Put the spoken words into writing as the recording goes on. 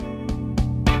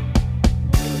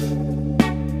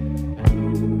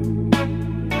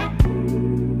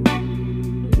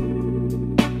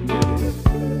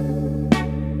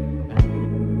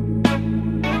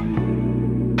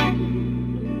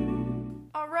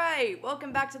right,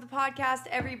 welcome back to the podcast,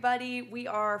 everybody. We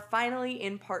are finally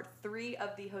in part 3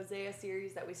 of the Hosea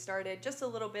series that we started just a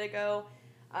little bit ago.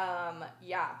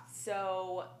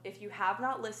 So if you have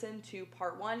not listened to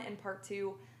part 1 and part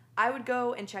 2, I would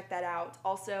go and check that out.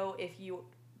 Also, if you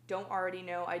don't already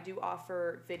know, I do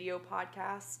offer video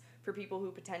podcasts for people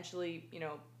who potentially,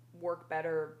 work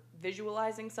better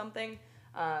visualizing something.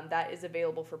 That is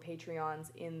available for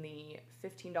Patreons in the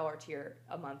 $15 tier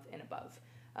a month and above.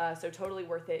 So totally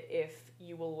worth it if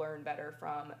you will learn better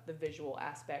from the visual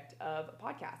aspect of a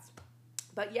podcast.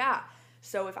 But yeah,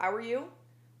 so if I were you,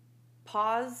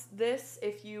 pause this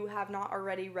if you have not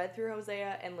already read through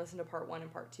Hosea and listen to part 1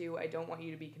 and part 2. I don't want you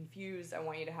to be confused. I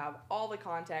want you to have all the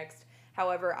context.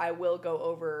 However, I will go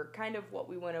over kind of what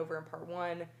we went over in part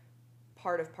 1,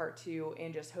 part of part 2,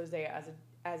 and just Hosea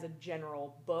as a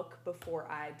general book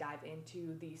before I dive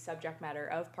into the subject matter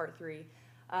of part 3.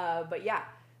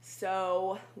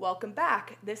 So welcome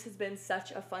back. This has been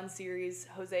such a fun series.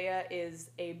 Hosea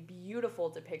is a beautiful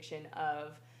depiction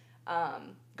of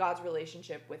God's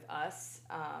relationship with us.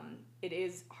 It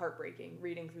is heartbreaking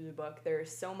reading through the book.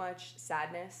 There's so much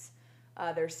sadness.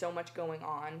 There's so much going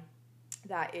on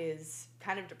that is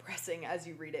kind of depressing as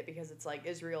you read it, because it's like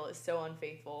Israel is so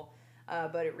unfaithful.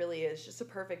 But it really is just a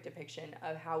perfect depiction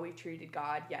of how we've treated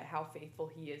God, yet how faithful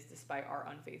he is despite our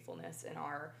unfaithfulness and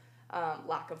our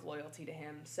lack of loyalty to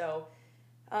him. So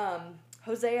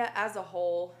Hosea as a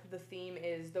whole, the theme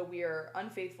is, though we are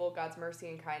unfaithful, God's mercy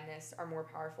and kindness are more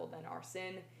powerful than our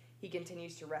sin. He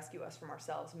continues to rescue us from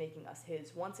ourselves, making us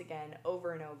his once again,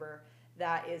 over and over.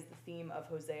 That is the theme of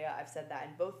Hosea. I've said that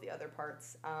in both the other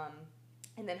parts.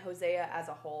 And then Hosea as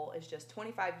a whole is just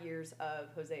 25 years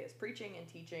of Hosea's preaching and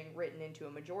teaching, written into a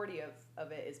majority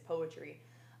of it is poetry.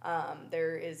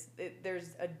 There's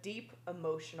a deep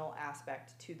emotional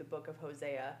aspect to the book of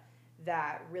Hosea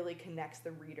that really connects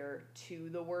the reader to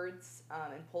the words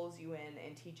and pulls you in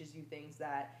and teaches you things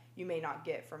that you may not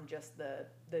get from just the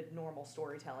normal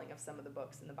storytelling of some of the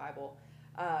books in the Bible.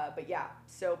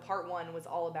 So part 1 was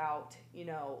all about,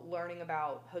 learning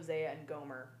about Hosea and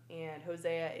Gomer. And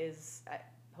Hosea is,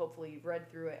 hopefully you've read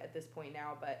through it at this point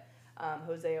now, but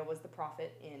Hosea was the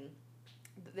prophet in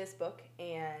this book,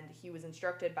 and he was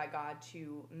instructed by God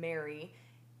to marry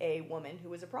a woman who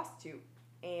was a prostitute.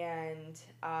 And,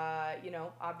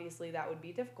 obviously that would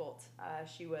be difficult.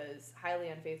 She was highly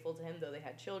unfaithful to him, though they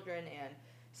had children and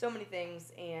so many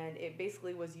things, and it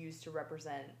basically was used to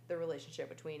represent the relationship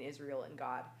between Israel and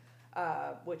God,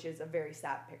 which is a very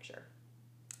sad picture.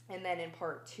 And then in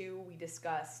part 2, we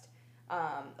discussed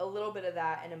a little bit of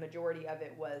that, and a majority of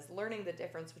it was learning the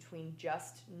difference between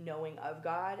just knowing of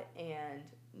God and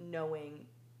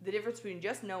the difference between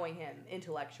just knowing him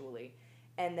intellectually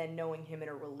and then knowing him in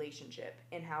a relationship,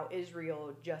 and how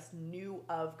Israel just knew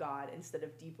of God instead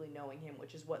of deeply knowing him,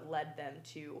 which is what led them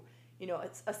to,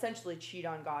 it's essentially cheat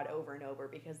on God over and over,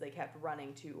 because they kept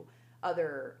running to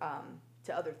other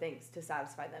things to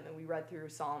satisfy them. And we read through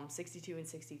Psalm 62 and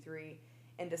 63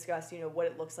 and discussed, what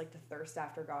it looks like to thirst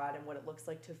after God and what it looks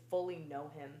like to fully know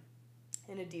him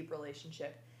in a deep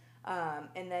relationship.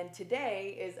 And then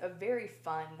today is a very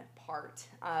fun part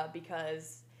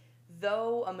because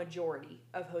though a majority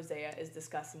of Hosea is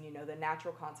discussing, the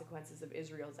natural consequences of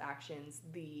Israel's actions,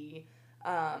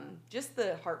 just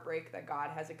the heartbreak that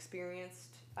God has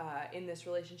experienced in this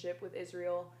relationship with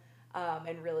Israel,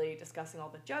 and really discussing all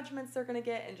the judgments they're going to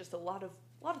get and just a lot of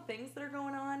things that are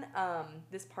going on.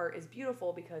 This part is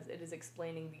beautiful because it is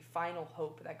explaining the final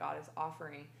hope that God is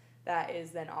offering, that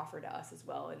is then offered to us as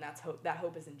well, and that's hope. That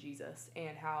hope is in Jesus,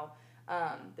 and how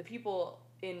the people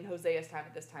in Hosea's time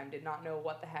at this time did not know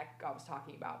what the heck God was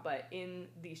talking about. But in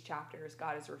these chapters,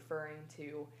 God is referring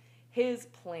to his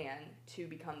plan to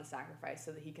become the sacrifice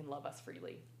so that he can love us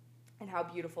freely. And how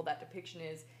beautiful that depiction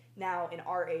is now in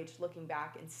our age, looking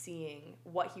back and seeing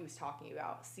what he was talking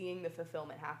about, seeing the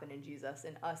fulfillment happen in Jesus,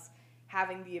 and us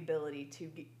having the ability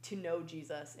to know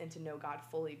Jesus and to know God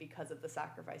fully because of the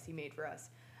sacrifice he made for us.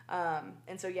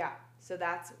 So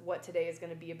that's what today is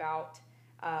going to be about.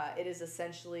 It is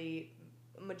essentially,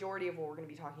 a majority of what we're going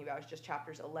to be talking about is just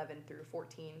chapters 11 through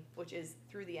 14, which is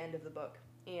through the end of the book.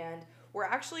 And we're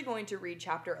actually going to read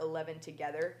chapter 11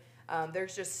 together.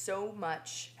 There's just so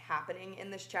much happening in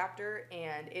this chapter,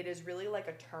 and it is really like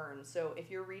a turn. So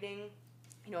if you're reading,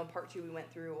 in part 2 we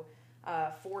went through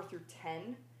 4 through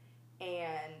 10,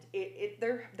 and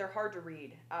they're hard to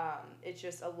read. It's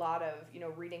just a lot of,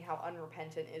 reading how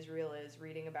unrepentant Israel is,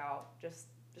 reading about just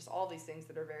all these things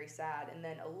that are very sad. And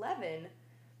then 11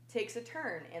 takes a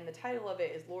turn, and the title of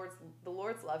it is the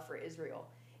Lord's Love for Israel.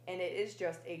 And it is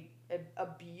just a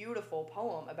beautiful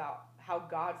poem about how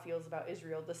God feels about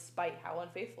Israel despite how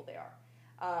unfaithful they are.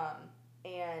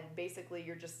 And basically,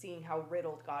 you're just seeing how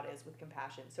riddled God is with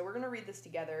compassion. So we're going to read this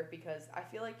together because I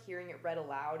feel like hearing it read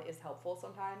aloud is helpful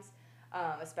sometimes,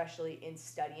 especially in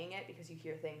studying it, because you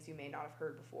hear things you may not have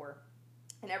heard before.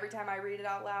 And every time I read it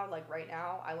out loud, like right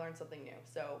now, I learn something new.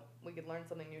 So we could learn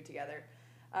something new together.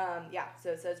 So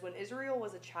it says, when Israel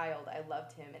was a child, I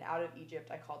loved him, and out of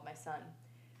Egypt I called my son.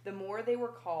 The more they were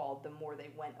called, the more they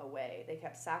went away. They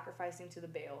kept sacrificing to the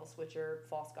Baals, which are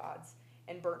false gods,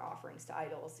 and burnt offerings to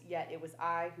idols. Yet it was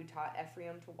I who taught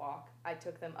Ephraim to walk. I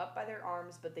took them up by their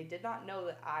arms, but they did not know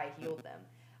that I healed them.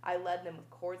 I led them with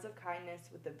cords of kindness,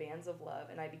 with the bands of love,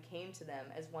 and I became to them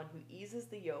as one who eases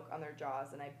the yoke on their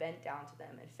jaws, and I bent down to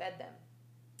them and fed them.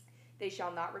 They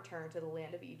shall not return to the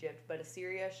land of Egypt, but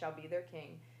Assyria shall be their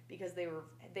king, because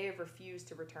they have refused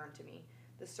to return to me.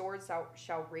 The sword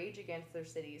shall rage against their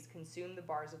cities, consume the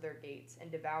bars of their gates,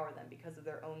 and devour them because of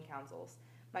their own counsels.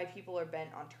 My people are bent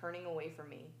on turning away from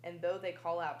me, and though they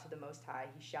call out to the Most High,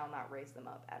 he shall not raise them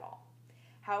up at all.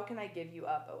 How can I give you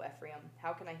up, O Ephraim?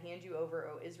 How can I hand you over,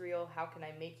 O Israel? How can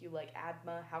I make you like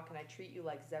Admah? How can I treat you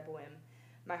like Zeboim?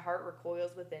 My heart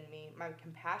recoils within me. My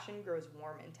compassion grows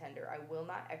warm and tender. I will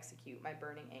not execute my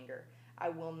burning anger. I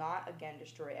will not again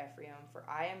destroy Ephraim, for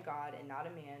I am God and not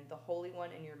a man, the Holy One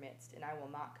in your midst, and I will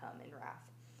not come in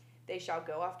wrath. They shall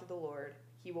go after the Lord.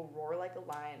 He will roar like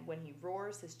a lion. When he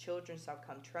roars, his children shall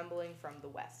come trembling from the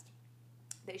west.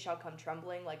 They shall come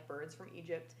trembling like birds from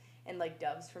Egypt, and like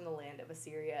doves from the land of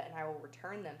Assyria, and I will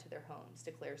return them to their homes,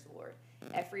 declares the Lord.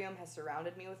 Ephraim has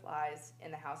surrounded me with lies,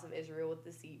 and the house of Israel with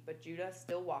deceit, but Judah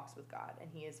still walks with God, and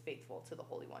he is faithful to the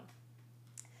Holy One.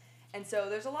 And so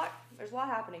there's a lot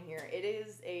happening here. It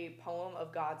is a poem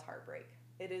of God's heartbreak.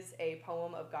 It is a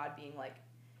poem of God being like,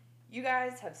 you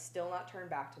guys have still not turned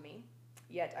back to me,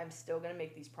 yet I'm still going to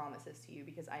make these promises to you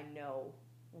because I know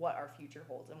what our future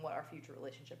holds and what our future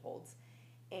relationship holds.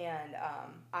 And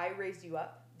I raised you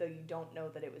up, though you don't know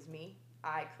that it was me.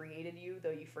 I created you,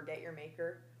 though you forget your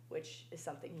maker, which is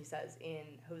something he says in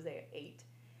Hosea 8.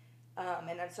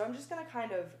 So I'm just going to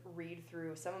kind of read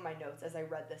through some of my notes as I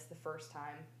read this the first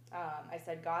time. I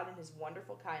said, God in his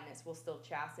wonderful kindness will still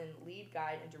chasten, lead,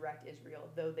 guide, and direct Israel,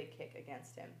 though they kick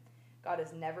against him. God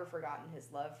has never forgotten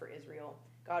his love for Israel.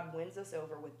 God wins us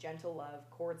over with gentle love,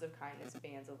 cords of kindness,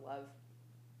 bands of love.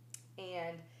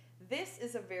 And this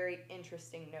is a very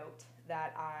interesting note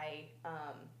that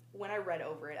when I read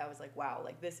over it, I was like, wow,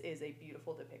 like this is a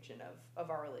beautiful depiction of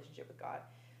our relationship with God.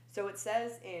 So it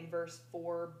says in verse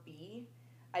 4b,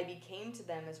 I became to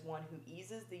them as one who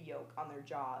eases the yoke on their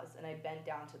jaws, and I bent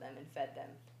down to them and fed them.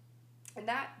 And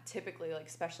that typically, like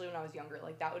especially when I was younger,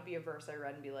 like that would be a verse I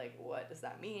read and be like, what does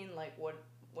that mean? Like what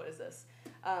is this?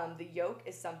 The yoke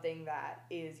is something that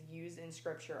is used in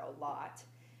scripture a lot.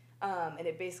 And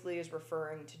it basically is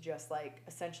referring to just like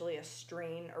essentially a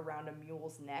strain around a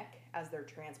mule's neck as they're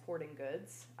transporting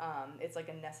goods. It's like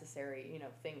a necessary,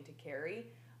 thing to carry.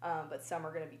 But some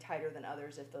are going to be tighter than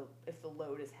others if the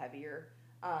load is heavier.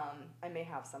 I may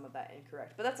have some of that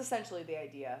incorrect, but that's essentially the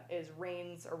idea, is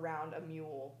reins around a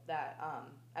mule that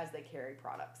as they carry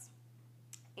products.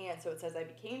 And so it says, I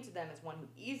became to them as one who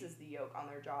eases the yoke on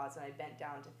their jaws, and I bent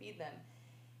down to feed them.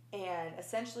 And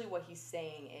essentially what he's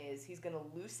saying is he's going to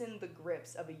loosen the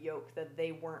grips of a yoke that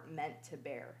they weren't meant to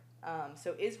bear.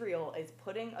 So Israel is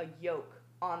putting a yoke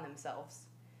on themselves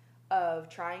of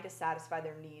trying to satisfy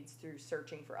their needs through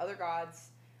searching for other gods,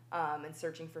 and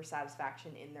searching for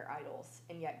satisfaction in their idols.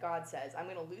 And yet God says, I'm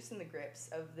going to loosen the grips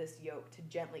of this yoke to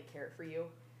gently care for you.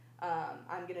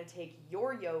 I'm going to take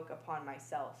your yoke upon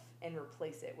myself and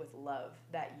replace it with love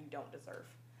that you don't deserve.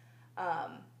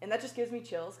 And that just gives me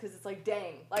chills because it's like,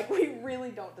 dang, like we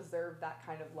really don't deserve that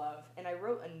kind of love. And I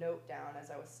wrote a note down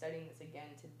as I was studying this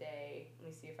again today. Let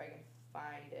me see if I can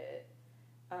find it.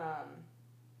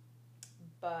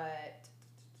 But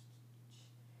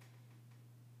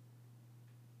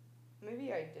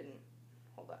maybe I didn't.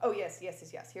 Hold on. Oh, yes.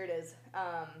 Here it is.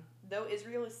 Though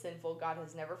Israel is sinful, God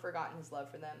has never forgotten his love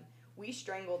for them. We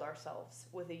strangled ourselves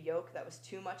with a yoke that was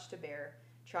too much to bear,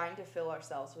 trying to fill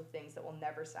ourselves with things that will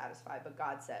never satisfy. But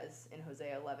God says in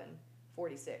Hosea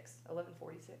 11:46.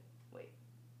 11:46? Wait.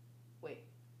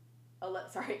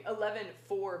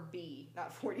 11:4b,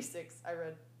 not 46. I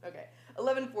read. Okay.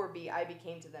 11:4b, I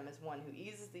became to them as one who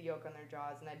eases the yoke on their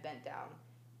jaws, and I bent down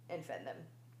and fed them.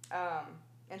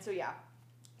 And so, yeah.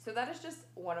 So that is just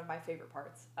one of my favorite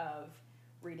parts of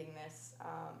reading this,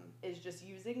 is just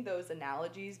using those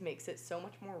analogies makes it so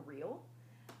much more real.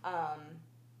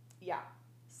 Yeah.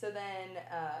 So then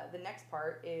the next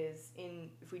part is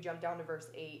if we jump down to verse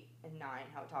 8 and 9,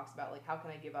 how it talks about, like, how can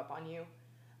I give up on you,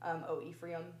 O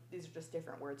Ephraim? These are just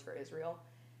different words for Israel.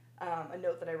 A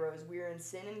note that I wrote is, we are in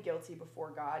sin and guilty before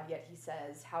God, yet he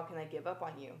says, how can I give up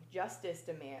on you? Justice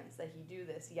demands that he do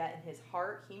this, yet in his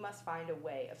heart he must find a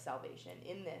way of salvation.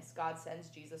 In this, God sends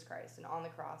Jesus Christ, and on the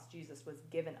cross, Jesus was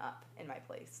given up in my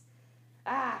place.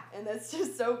 And that's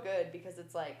just so good, because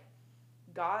it's like,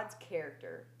 God's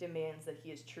character demands that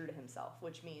he is true to himself,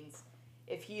 which means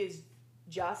if he is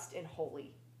just and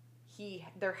holy,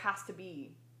 there has to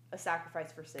be a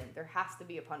sacrifice for sin. There has to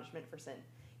be a punishment for sin.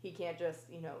 He can't just,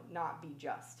 not be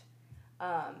just.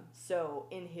 So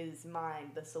in his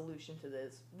mind, the solution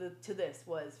to this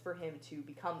was for him to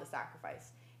become the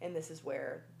sacrifice. And this is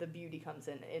where the beauty comes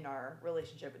in our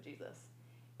relationship with Jesus.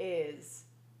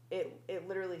 It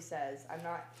literally says, I'm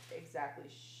not exactly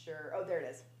sure. Oh, there it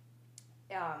is.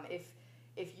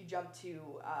 If you jump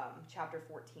to chapter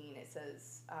 14, it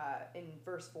says in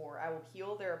verse 4, I will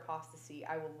heal their apostasy.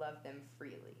 I will love them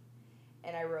freely.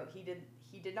 And I wrote, he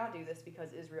did not do this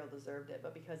because Israel deserved it,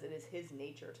 but because it is his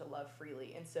nature to love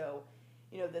freely. And so,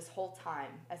 this whole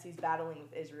time as he's battling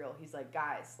with Israel, he's like,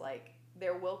 guys, like,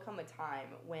 there will come a time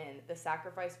when the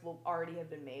sacrifice will already have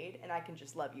been made and I can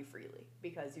just love you freely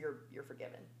because you're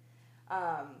forgiven.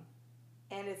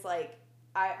 And it's like,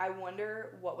 I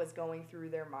wonder what was going through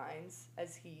their minds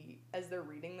as they're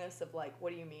reading this, of like,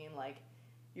 what do you mean? Like,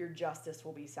 your justice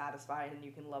will be satisfied and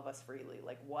you can love us freely.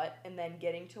 Like, what? And then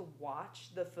getting to watch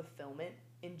the fulfillment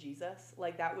in Jesus,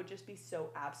 like, that would just be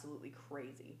so absolutely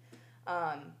crazy.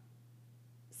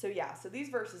 So these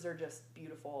verses are just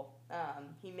beautiful.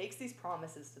 He makes these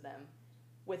promises to them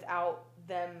without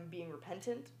them being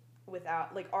repentant,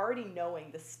 without, like, already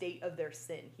knowing the state of their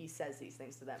sin. He says these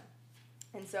things to them.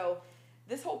 And so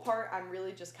this whole part, I'm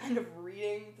really just kind of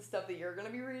reading the stuff that you're going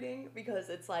to be reading, because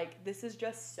it's like, this is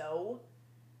just so,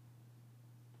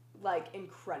 like,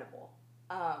 incredible.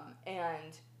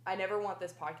 And I never want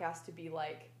this podcast to be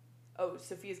like, oh,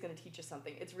 Sophia's going to teach us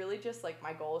something. It's really just like,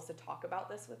 my goal is to talk about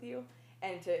this with you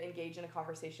and to engage in a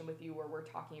conversation with you where we're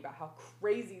talking about how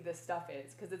crazy this stuff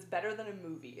is, because it's better than a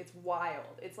movie. It's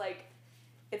wild. It's like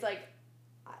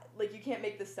you can't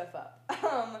make this stuff up.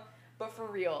 But for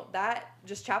real, that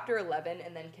just chapter 11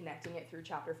 and then connecting it through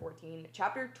chapter 14.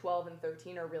 Chapter 12 and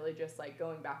 13 are really just like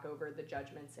going back over the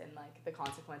judgments and like the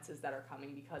consequences that are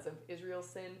coming because of Israel's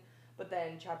sin. But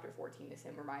then chapter 14 is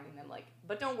him reminding them, like,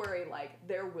 but don't worry, like,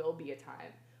 there will be a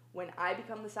time when I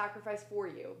become the sacrifice for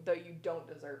you, though you don't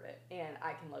deserve it, and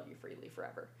I can love you freely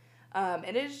forever. And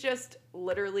it is just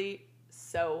literally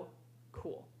so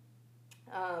cool.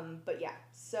 But yeah,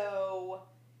 so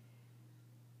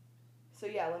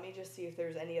yeah, let me just see if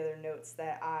there's any other notes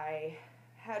that I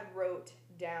had wrote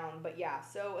down. But yeah,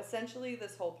 so essentially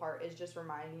this whole part is just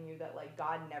reminding you that, like,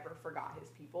 God never forgot his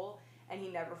people, and he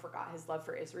never forgot his love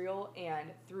for Israel. And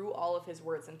through all of his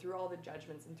words and through all the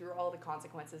judgments and through all the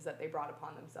consequences that they brought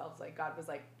upon themselves, like, God was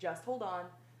like, just hold on.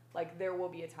 Like, there will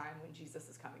be a time when Jesus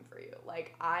is coming for you.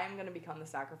 Like, I'm going to become the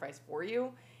sacrifice for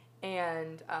you,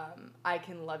 and I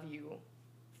can love you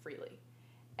freely.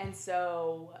 And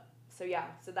so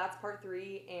that's part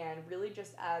 3, and really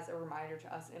just as a reminder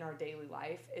to us in our daily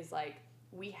life is, like,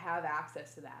 we have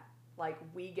access to that. Like,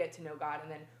 we get to know God,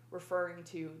 and then referring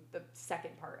to the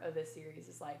second part of this series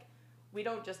is, like, we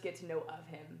don't just get to know of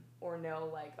him or know,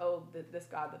 like, oh, this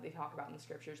God that they talk about in the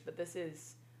scriptures, but this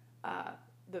is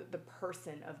the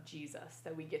person of Jesus,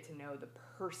 that we get to know the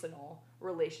personal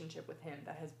relationship with him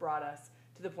that has brought us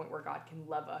to the point where God can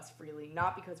love us freely,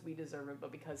 not because we deserve it,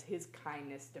 but because his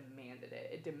kindness demanded it.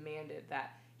 It demanded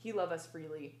that he love us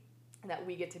freely, and that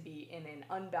we get to be in an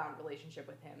unbound relationship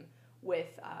with him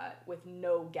with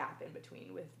no gap in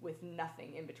between, with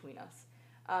nothing in between us.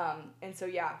 And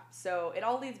so it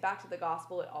all leads back to the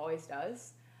gospel. It always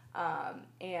does.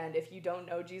 And if you don't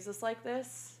know Jesus like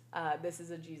this, this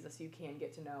is a Jesus you can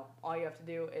get to know. All you have to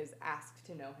do is ask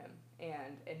to know him,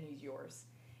 and he's yours.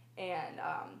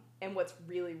 And what's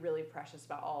really, really precious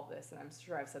about all of this, and I'm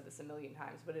sure I've said this a million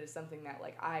times, but it is something that,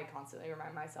 like, I constantly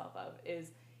remind myself of,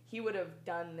 is he would have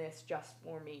done this just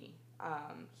for me.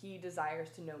 He desires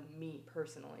to know me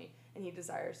personally, and he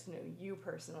desires to know you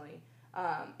personally.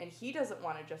 And he doesn't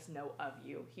want to just know of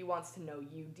you. He wants to know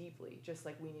you deeply, just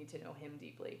like we need to know him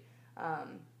deeply.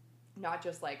 Not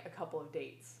just like a couple of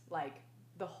dates, like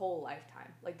the whole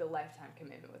lifetime, like the lifetime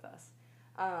commitment with us.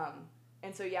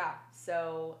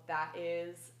 So that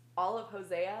is all of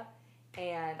Hosea,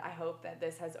 and I hope that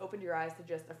this has opened your eyes to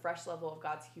just a fresh level of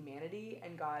God's humanity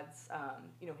and God's,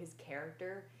 his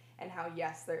character, and how,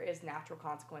 yes, there is natural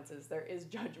consequences, there is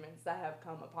judgments that have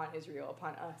come upon Israel,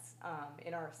 upon us,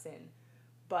 in our sin,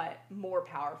 but more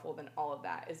powerful than all of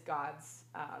that is God's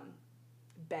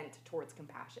bent towards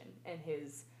compassion and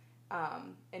his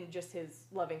and just his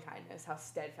loving kindness, how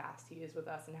steadfast he is with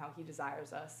us, and how he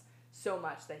desires us so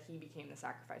much that he became the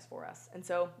sacrifice for us. And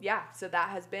so, so that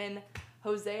has been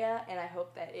Hosea, and I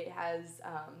hope that it has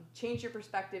changed your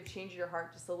perspective, changed your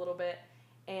heart just a little bit.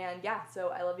 And so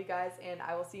I love you guys, and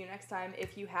I will see you next time.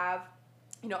 If you have,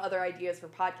 other ideas for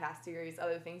podcast series,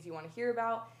 other things you want to hear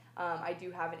about, I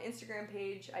do have an Instagram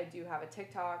page, I do have a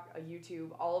TikTok, a YouTube,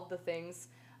 all of the things.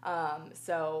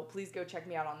 So please go check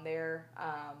me out on there.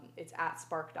 It's at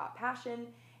spark.passion.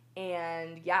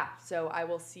 And so I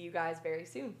will see you guys very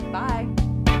soon. Bye.